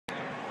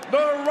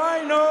the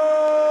Rhino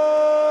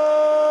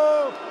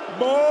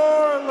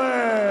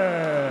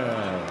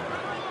Bourland,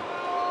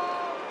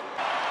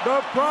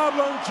 the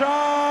problem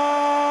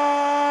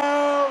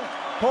child,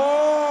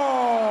 Paul.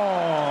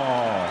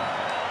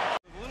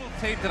 The little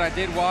tape that I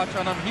did watch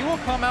on him, he will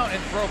come out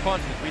and throw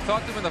punches. We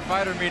talked to him in the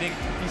fighter meeting.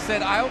 He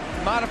said, I'm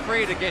not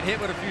afraid to get hit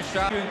with a few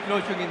shots.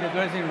 Closing in the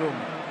dressing room.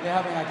 They're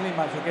having a clean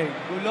match, okay?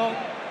 Good luck.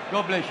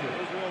 God bless you.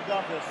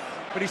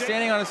 But he's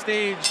standing on a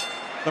stage,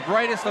 the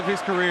brightest of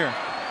his career.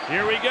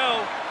 Here we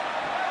go.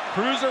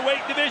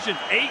 Cruiserweight division,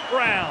 8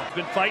 rounds.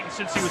 Been fighting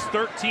since he was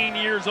 13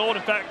 years old.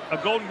 In fact, a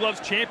Golden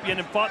Gloves champion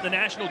and fought in the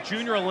National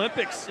Junior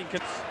Olympics.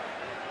 The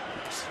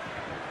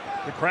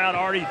crowd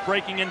already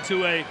breaking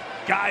into a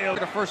guy.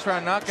 A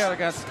first-round knockout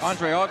against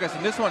Andre August,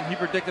 and this one he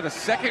predicted a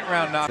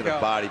second-round knockout. To the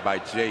body by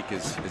Jake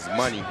is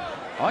money.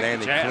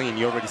 Landing clean.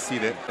 You already see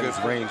that good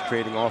range,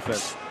 creating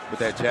offense with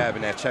that jab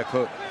and that check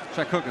hook.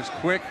 Check hook is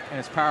quick and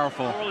it's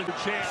powerful.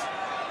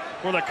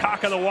 For the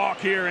cock of the walk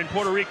here in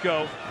Puerto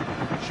Rico,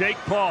 Jake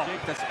Paul.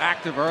 Jake that's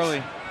active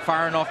early,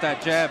 firing off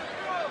that jab.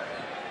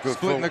 Good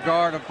splitting the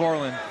guard of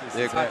Bourland.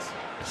 Yeah,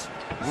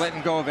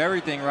 letting go of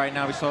everything right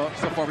now. So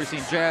far we've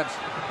seen jabs,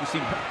 we've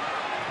seen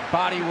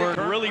body work.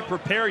 Really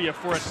prepare you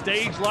for a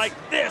stage like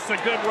this. A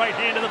good right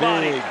hand to the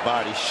body. Big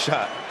body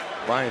shot.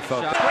 Ryan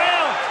felt that.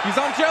 He's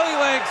on jelly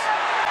legs.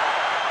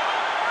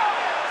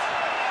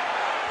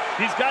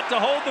 He's got to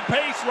hold the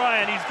pace,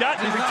 Ryan. He's got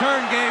to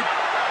return, Gabe.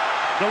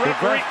 The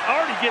referee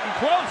already getting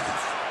close.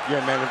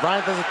 Yeah, man, if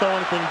Ryan doesn't throw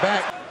anything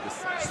back,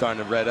 it's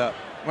starting to red up.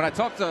 When I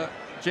talked to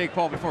Jake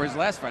Paul before his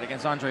last fight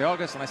against Andre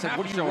August, and I said,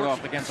 what do you show it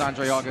off against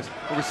Andre August?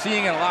 But we're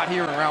seeing it a lot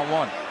here in round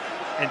 1.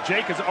 And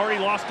Jake has already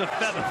lost a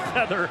feather.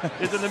 Feather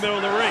is in the middle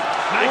of the ring.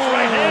 Nice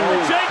right hand for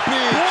Jake.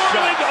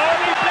 Bourland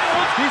already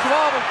bounced. He's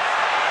wobbling.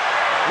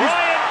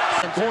 Ryan.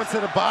 Going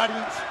to the body.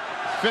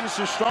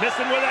 Finisher strong.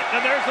 Missing with it, and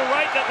there's the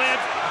right that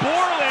lands.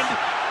 Bourland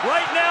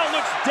right now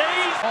looks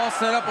dazed. All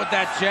set up with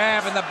that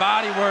jab and the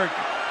body work.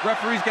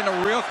 Referee's getting a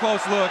real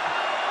close look.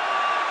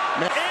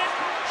 And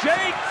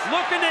Jake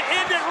looking to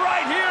end it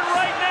right here and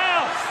right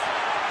now.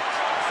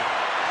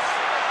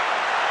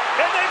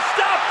 And they've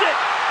stopped it.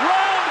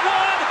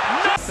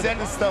 Round 1.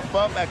 Setting stuff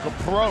up like a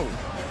pro.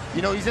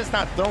 You know, he's just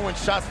not throwing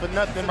shots for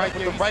nothing. Right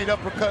with the right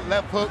uppercut,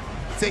 left hook,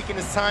 taking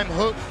his time,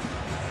 hook.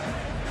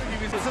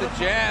 It's the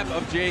jab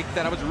of Jake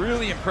that I was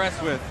really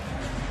impressed with.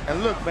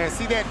 And look, man,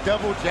 see that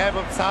double jab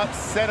up top,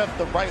 set up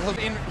the right hook.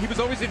 He was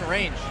always in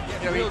range.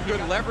 You know, he had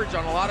good leverage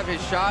on a lot of his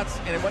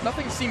shots, and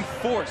nothing seemed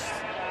forced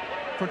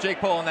from Jake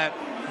Paul in that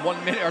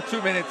 1 minute or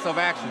 2 minutes of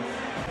action.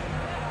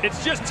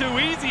 It's just too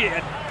easy,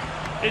 Ed.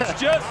 It's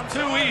just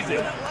too easy.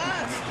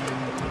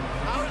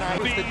 It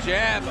was the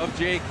jab of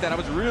Jake that I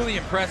was really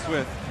impressed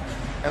with.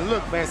 And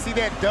look, man, see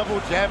that double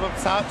jab up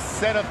top,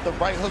 set up the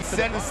right hook,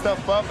 setting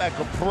stuff up like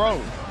a pro.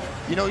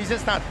 You know, he's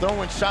just not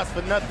throwing shots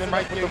for nothing.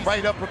 Right with the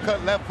right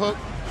uppercut, left hook,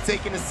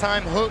 taking his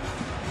time, hook.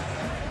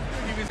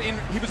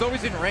 He was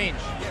always in range.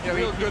 You know,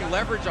 he had good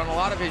leverage on a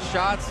lot of his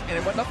shots,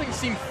 and nothing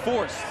seemed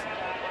forced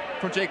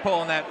from Jake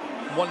Paul in that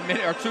 1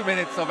 minute or 2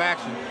 minutes of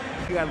action.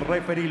 Al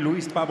referee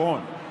Luis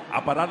Pavón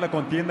a parar la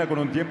contienda con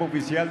un tiempo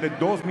oficial de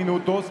 2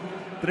 minutos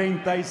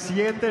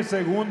 37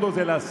 segundos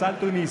del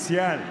asalto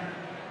inicial.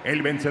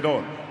 El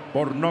vencedor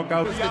por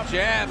knockout. It was the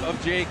jab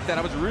of Jake that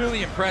I was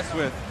really impressed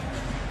with.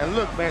 And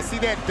look, man, see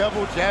that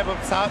double jab up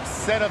top,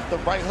 set up the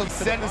right hook,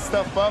 setting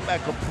stuff up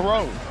like a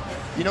pro.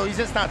 You know, he's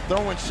just not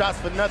throwing shots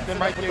for nothing.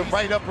 Right with the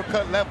right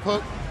uppercut, left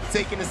hook,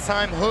 taking his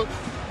time, hook.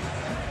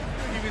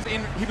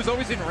 He was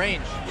always in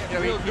range. You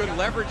know, he had good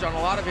leverage on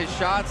a lot of his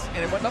shots,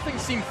 and nothing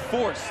seemed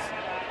forced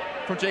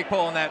from Jake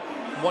Paul in that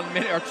 1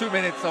 minute or 2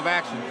 minutes of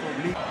action.